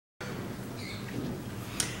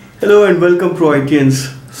Hello and welcome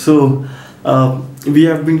ProITians. We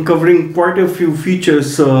have been covering quite a few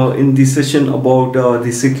features in this session about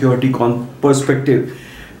the security perspective,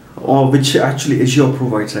 which actually Azure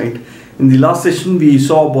provides, right? In the last session, we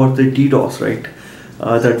saw about the DDoS, right?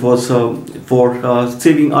 That was for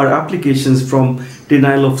saving our applications from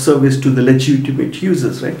denial of service to the legitimate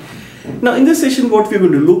users, right? Now, in this session, what we're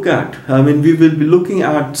going to look at, we will be looking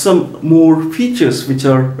at some more features which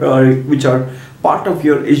are part of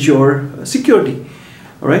your Azure security.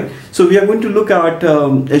 All right. So we are going to look at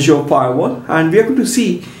Azure Firewall, and we are going to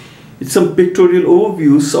see some pictorial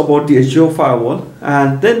overviews about the Azure Firewall,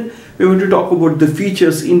 and then we're going to talk about the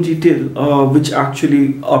features in detail which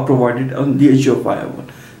actually are provided on the Azure Firewall.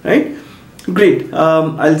 Right. Great.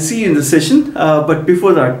 I'll see you in the session. But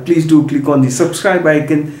before that, please do click on the subscribe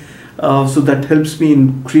icon. So that helps me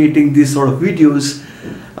in creating these sort of videos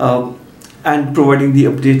and providing the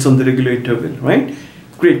updates on the regular interval, right?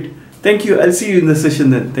 Great. Thank you. I'll see you in the session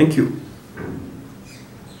then. Thank you.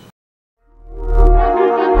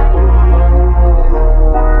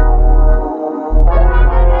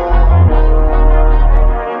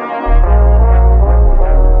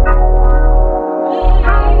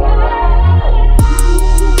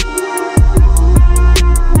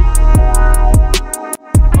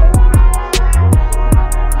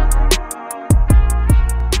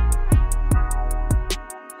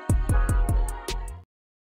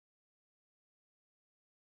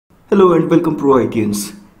 Hello and welcome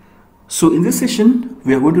ProITians. So in this session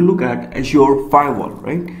we are going to look at Azure Firewall,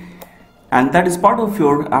 right? And that is part of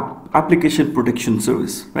your application protection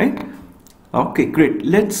service, right? Okay, great.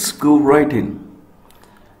 Let's go right in.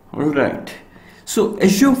 Alright. So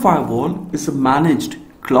Azure Firewall is a managed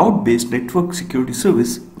cloud-based network security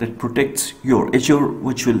service that protects your Azure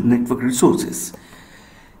Virtual Network resources.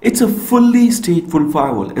 It's a fully stateful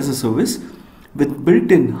firewall as a service with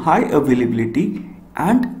built-in high availability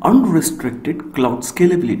and unrestricted cloud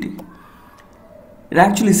scalability. It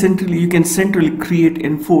actually you can centrally create,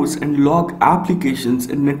 enforce and log applications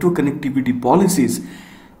and network connectivity policies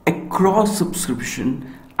across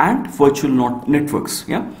subscription and virtual networks.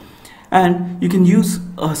 Yeah, and you can use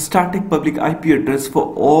a static public IP address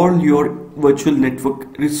for all your virtual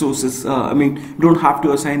network resources. You don't have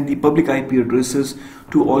to assign the public IP addresses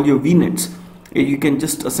to all your VNets. You can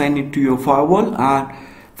just assign it to your firewall, and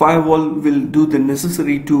firewall will do the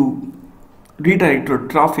necessary to redirect your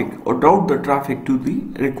traffic or route the traffic to the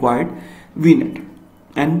required VNet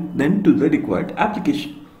and then to the required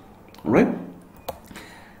application. Alright.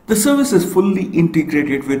 The service is fully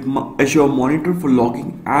integrated with Azure Monitor for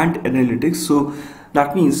logging and analytics. So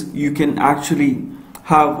that means you can actually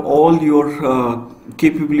have all your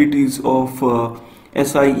capabilities of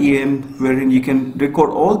SIEM, wherein you can record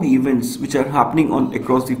all the events which are happening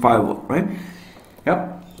across the firewall, right?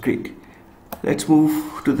 Yep. Great. Let's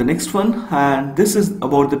move to the next one, and this is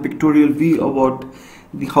about the pictorial view about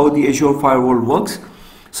how the Azure Firewall works.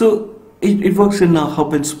 So it works in a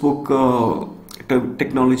hub and spoke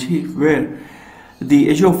technology, where the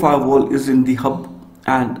Azure Firewall is in the hub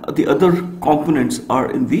and the other components are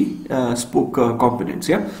in the spoke components.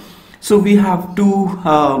 Yeah. So we have two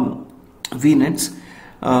VNets,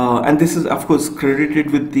 and this is of course credited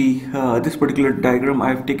with the this particular diagram I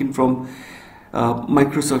have taken from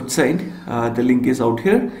Microsoft side. The link is out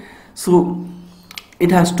here. So it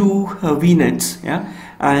has two VNets, yeah,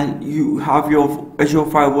 and you have your Azure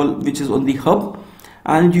Firewall which is on the hub,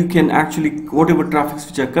 and you can actually, whatever traffics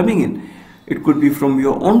which are coming in, it could be from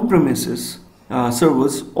your on-premises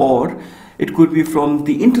servers, or it could be from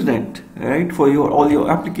the internet, right, for all your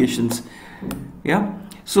applications. Yeah,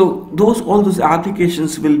 so all those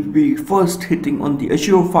applications will be first hitting on the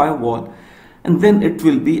Azure Firewall, and then it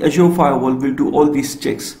will be Azure Firewall will do all these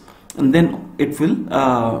checks, and then it will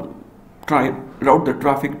route the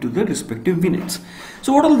traffic to the respective VNets.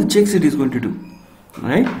 So what are the checks it is going to do? All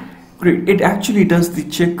right, great. It actually does the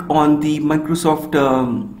check on the Microsoft.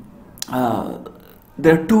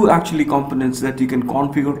 There are two actually components that you can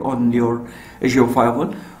configure on your Azure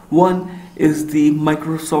Firewall. One is the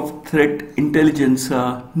Microsoft Threat Intelligence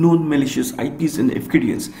known malicious IPs and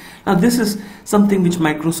FQDNs. Now this is something which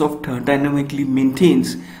Microsoft dynamically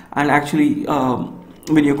maintains, and actually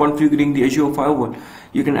when you're configuring the Azure Firewall,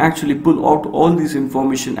 you can actually pull out all this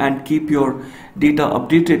information and keep your data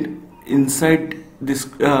updated inside this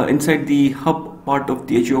inside the hub part of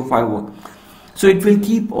the Azure Firewall. So it will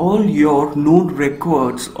keep all your known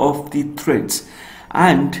records of the threats,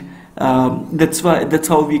 and that's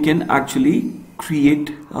how we can actually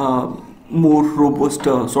create more robust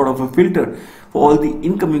sort of a filter for all the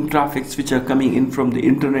incoming traffics which are coming in from the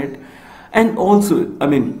internet And also, I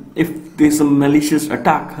mean, if there's a malicious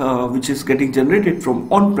attack which is getting generated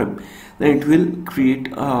from on-prem, then it will create,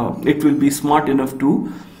 it will be smart enough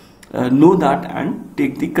to know that and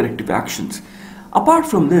take the corrective actions. Apart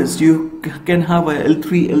from this, you can have a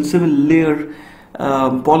L3, L7 layer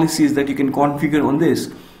policies that you can configure on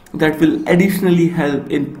this that will additionally help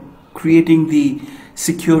in creating the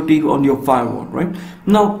security on your firewall, right?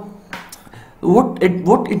 Now, what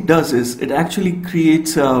it does is it actually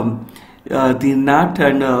creates the NAT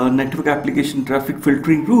and network application traffic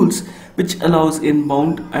filtering rules, which allows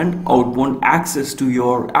inbound and outbound access to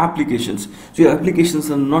your applications. So your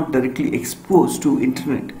applications are not directly exposed to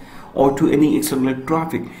internet or to any external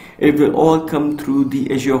traffic. It will all come through the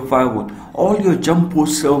Azure Firewall. All your jump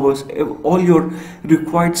post servers, all your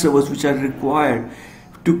required servers which are required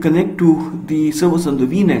to connect to the servers on the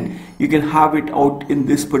VNet, you can have it out in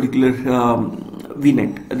this particular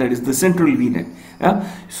VNet, that is the central VNet. Yeah?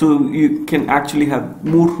 So you can actually have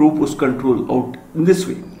more robust control out in this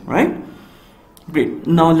way, right? Great.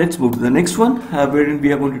 Now let's move to the next one, wherein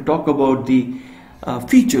we are going to talk about the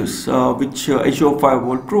features which Azure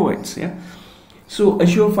Firewall provides. Yeah. So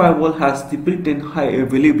Azure Firewall has the built-in high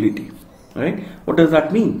availability, right? What does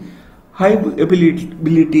that mean? High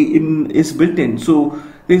availability is built in, so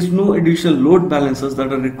there's no additional load balancers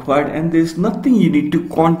that are required, and there's nothing you need to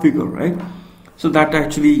configure, right? So that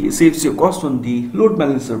actually saves your cost on the load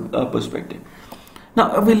balancer perspective.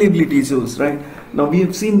 Now, availability zones, right? Now we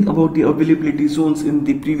have seen about the availability zones in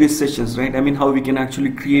the previous sessions, right? I mean, how we can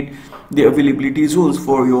actually create the availability zones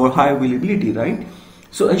for your high availability, right?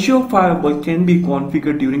 So Azure Firewall can be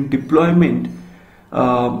configured during deployment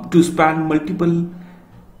to span multiple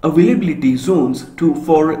availability zones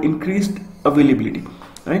for increased availability,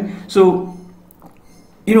 right? So,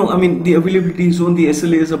 you know, I mean, the availability zone, the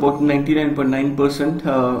SLA is about 99.9%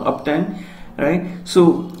 uptime, right?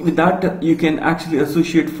 So with that, you can actually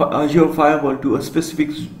associate Azure Firewall to a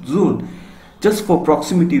specific zone just for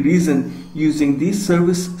proximity reason using the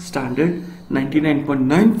service standard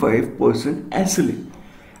 99.95% SLA.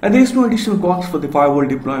 And there is no additional cost for the firewall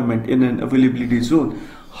deployment in an availability zone.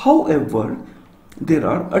 However, there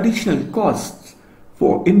are additional costs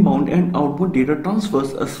for inbound and outbound data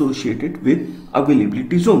transfers associated with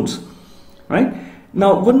availability zones, right?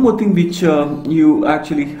 Now, one more thing which you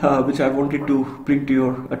actually which I wanted to bring to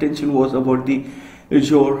your attention was about the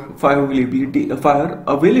Azure fire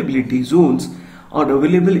availability zones are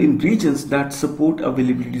available in regions that support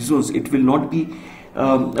availability zones. It will not be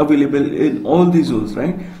available in all the zones,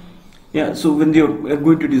 right? Yeah, so when you're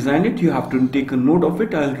going to design it, you have to take a note of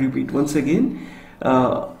it. I'll repeat once again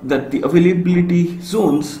that the availability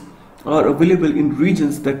zones are available in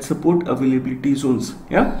regions that support availability zones.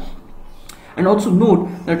 Yeah. And also note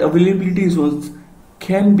that availability zones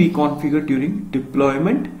can be configured during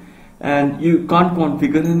deployment, and you can't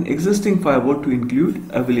configure an existing firewall to include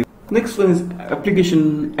availability. Next one is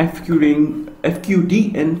application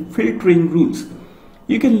FQD and filtering rules.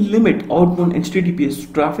 You can limit outbound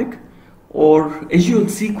HTTPS traffic or Azure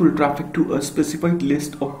SQL traffic to a specified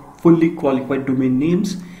list of fully qualified domain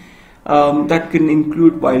names that can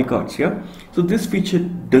include wildcards. Yeah. So this feature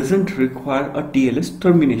doesn't require a TLS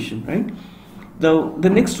termination, right? The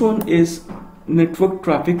next one is network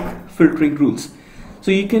traffic filtering rules. So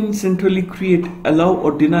you can centrally create, allow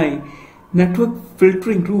or deny network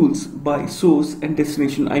filtering rules by source and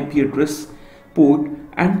destination IP address, port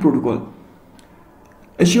and protocol.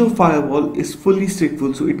 Azure Firewall is fully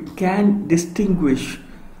stateful, so it can distinguish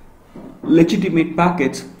legitimate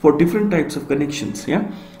packets for different types of connections.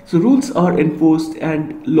 Yeah. So rules are enforced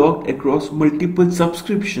and logged across multiple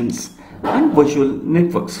subscriptions and virtual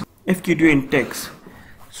networks. FQD and tags.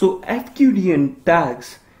 So FQD and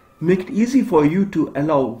tags make it easy for you to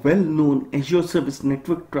allow well-known Azure Service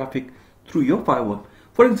Network traffic through your firewall.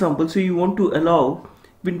 For example, so you want to allow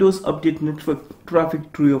Windows Update network traffic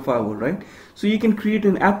through your firewall, right? So you can create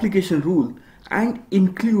an application rule and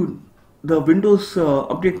include the Windows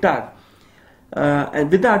Update tag.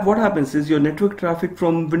 And with that, what happens is your network traffic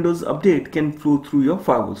from Windows Update can flow through your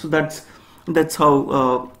firewall. So that's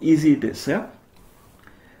how easy it is. Yeah.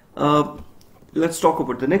 Let's talk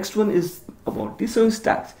about the next one is about the service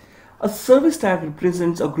tags. A service tag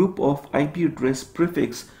represents a group of IP address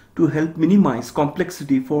prefix to help minimize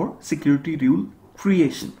complexity for security rule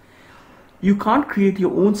creation. You can't create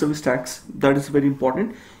your own service tags, that is very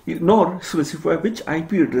important, nor specify which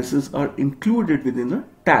IP addresses are included within a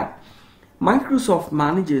tag. Microsoft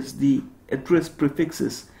manages the address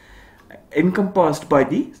prefixes encompassed by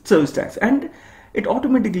the service tags, and it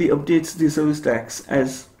automatically updates the service tags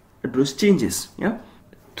as address changes. Yeah.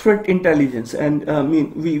 threat intelligence, and I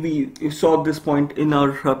mean we saw this point in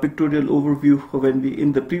our pictorial overview when we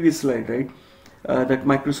in the previous slide, right? That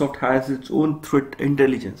Microsoft has its own threat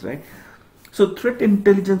intelligence, right? So threat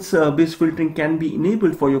intelligence based filtering can be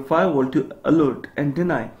enabled for your firewall to alert and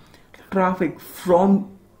deny traffic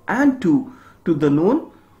from and to the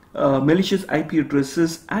known malicious IP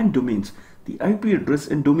addresses and domains. The IP address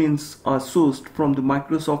and domains are sourced from the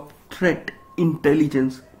Microsoft threat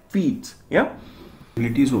intelligence feeds. Yeah.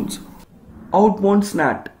 Zones. Outbound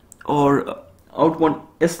SNAT or outbound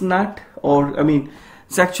SNAT, or I mean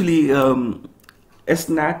it's actually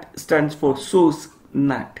SNAT stands for source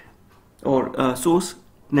NAT, or source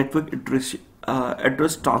network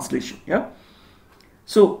address translation. Yeah.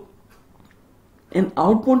 So in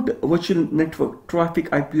outbound virtual network, traffic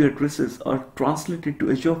IP addresses are translated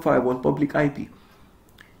to Azure Firewall public IP.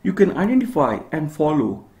 You can identify and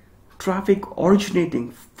follow traffic originating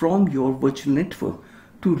from your virtual network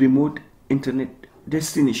to remote internet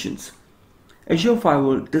destinations. Azure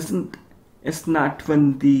Firewall doesn't SNAT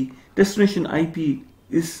when the destination IP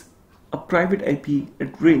is a private IP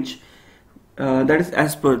at range that is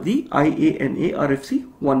as per the IANA RFC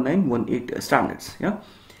 1918 standards. Yeah.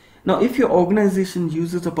 Now, if your organization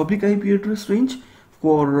uses a public IP address range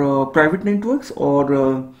for private networks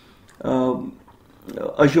or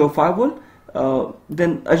Azure Firewall,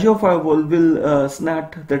 then Azure Firewall will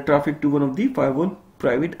SNAT the traffic to one of the firewall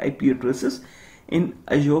private IP addresses in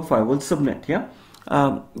Azure Firewall subnet. Yeah,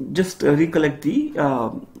 just recollect the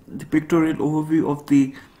pictorial overview of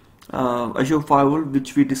the Azure Firewall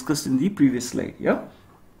which we discussed in the previous slide. Yeah.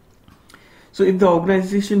 So if the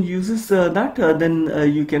organization uses that, then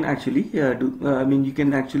you can actually you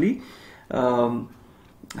can actually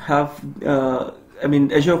have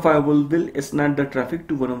Azure Firewall will SNAT the traffic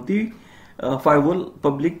to one of the firewall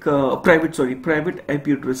private IP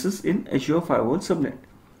addresses in Azure Firewall subnet.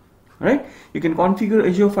 Right? You can configure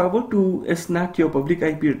Azure Firewall to SNAT your public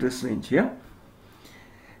IP address range. Yeah.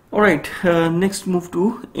 All right. Next, move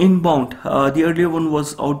to inbound. The earlier one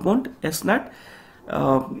was outbound SNAT.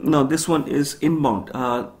 Now this one is inbound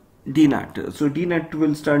DNAT. So DNAT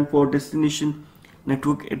will stand for destination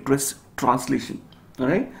network address translation. All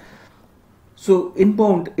right. So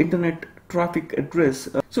inbound internet traffic address.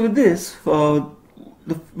 So with this,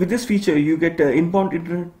 with this feature, you get inbound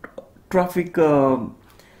internet traffic to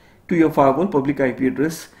your firewall public IP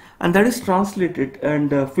address, and that is translated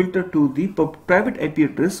and filtered to the private IP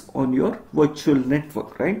address on your virtual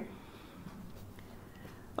network. Right.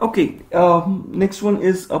 Okay, next one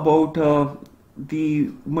is about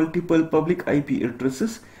the multiple public IP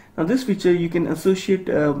addresses. Now this feature you can associate,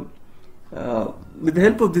 with the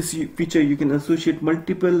help of this feature you can associate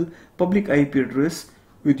multiple public IP address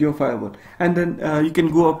with your firewall, and then you can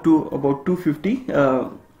go up to about 250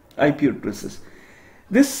 IP addresses.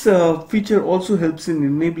 This feature also helps in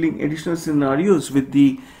enabling additional scenarios with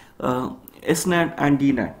the SNAT and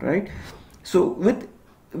DNAT, right? So with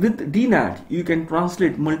DNAT, you can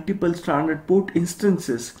translate multiple standard port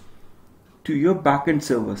instances to your backend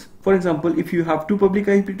servers. For example, if you have two public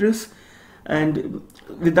IP addresses, and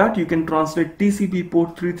with that you can translate TCP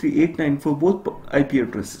port 3389 for both IP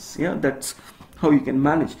addresses. Yeah, that's how you can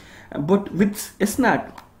manage. But with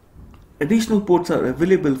SNAT, additional ports are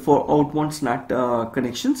available for outbound SNAT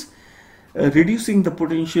connections, reducing the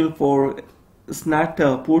potential for SNAT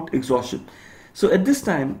port exhaustion. So at this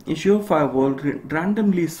time, Azure Firewall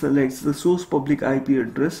randomly selects the source public IP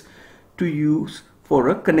address to use for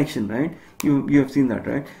a connection, right? You have seen that,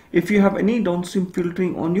 right? If you have any downstream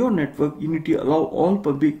filtering on your network, you need to allow all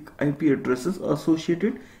public IP addresses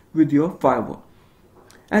associated with your firewall.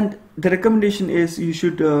 And the recommendation is you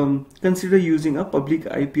should consider using a public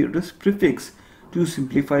IP address prefix to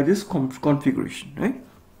simplify this configuration, right?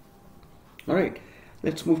 All right,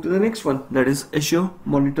 let's move to the next one, that is Azure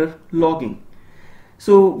Monitor logging.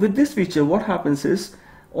 So with this feature, what happens is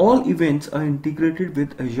all events are integrated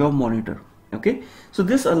with Azure Monitor. Okay, so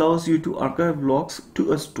this allows you to archive logs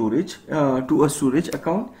to a storage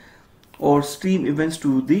account, or stream events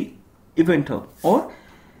to the event hub, or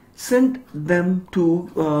send them to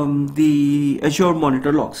the Azure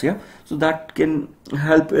Monitor logs. Yeah, so that can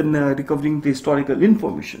help in recovering the historical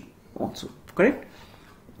information also. Correct.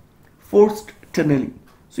 Forced tunneling.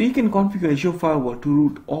 So you can configure Azure Firewall to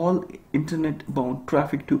route all internet-bound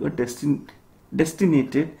traffic to a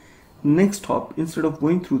destinated next hop instead of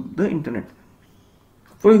going through the internet.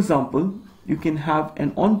 For example, you can have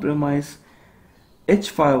an on-premise edge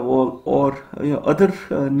firewall or other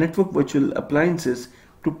network virtual appliances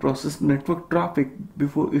to process network traffic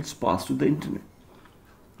before it's passed to the internet,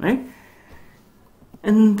 right?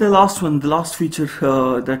 And the last one, the last feature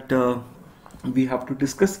that we have to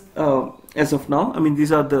discuss as of now. I mean,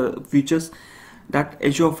 these are the features that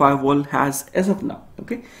Azure Firewall has as of now.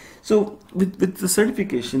 Okay, so with the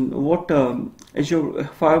certification, what Azure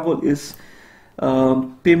Firewall is,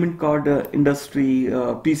 payment card industry,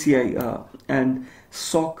 PCI and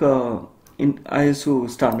SOC in ISO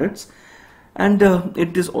standards, and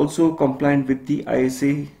it is also compliant with the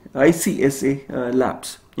ICSA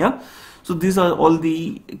labs. Yeah, so these are all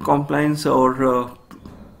the compliance or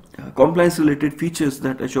compliance related features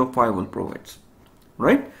that Azure Firewall provides,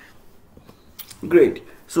 right? Great.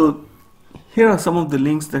 So here are some of the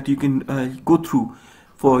links that you can go through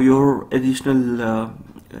for your additional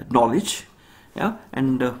knowledge, yeah,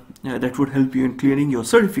 and that would help you in clearing your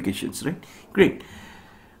certifications, right? Great.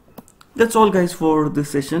 That's all, guys, for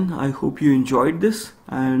this session. I hope you enjoyed this,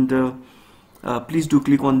 and please do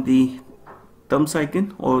click on the thumbs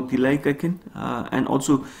icon or the like icon, and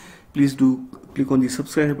also please do click on the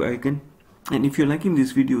subscribe icon. And if you're liking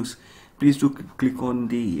these videos, please do click on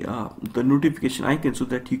the notification icon so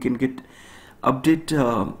that you can get update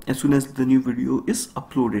as soon as the new video is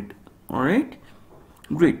uploaded. All right,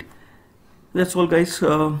 great. That's all, guys.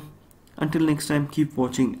 Until next time, keep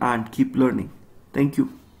watching and keep learning. Thank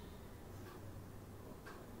you.